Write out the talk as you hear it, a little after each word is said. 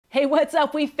Hey, what's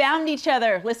up? We found each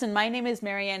other. Listen, my name is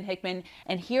Marianne Hickman,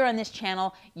 and here on this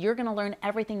channel, you're going to learn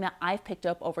everything that I've picked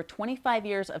up over 25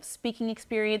 years of speaking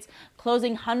experience,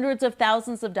 closing hundreds of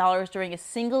thousands of dollars during a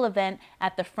single event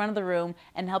at the front of the room,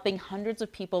 and helping hundreds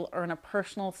of people earn a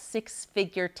personal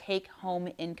six-figure take-home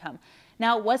income.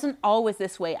 Now, it wasn't always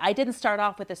this way. I didn't start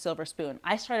off with a silver spoon.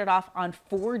 I started off on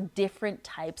 4 different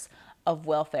types of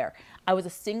welfare. I was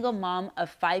a single mom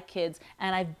of 5 kids,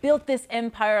 and I've built this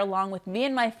empire along with me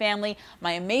and my family,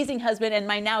 my amazing husband, and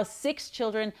my now 6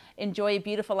 children enjoy a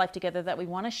beautiful life together that we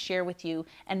want to share with you,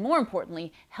 and more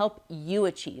importantly, help you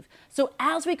achieve. So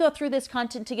as we go through this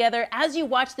content together, as you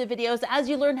watch the videos, as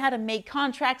you learn how to make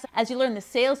contracts, as you learn the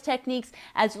sales techniques,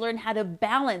 as you learn how to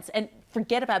balance and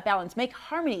forget about balance, make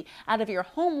harmony out of your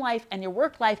home life and your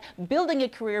work life, building a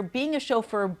career, being a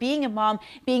chauffeur, being a mom,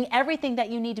 being everything that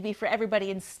you need to be for everybody,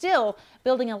 and still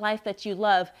building a life that you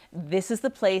love, this is the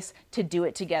place to do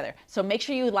it together. So make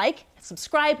sure you like,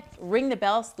 subscribe, ring the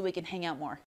bell so that we can hang out more.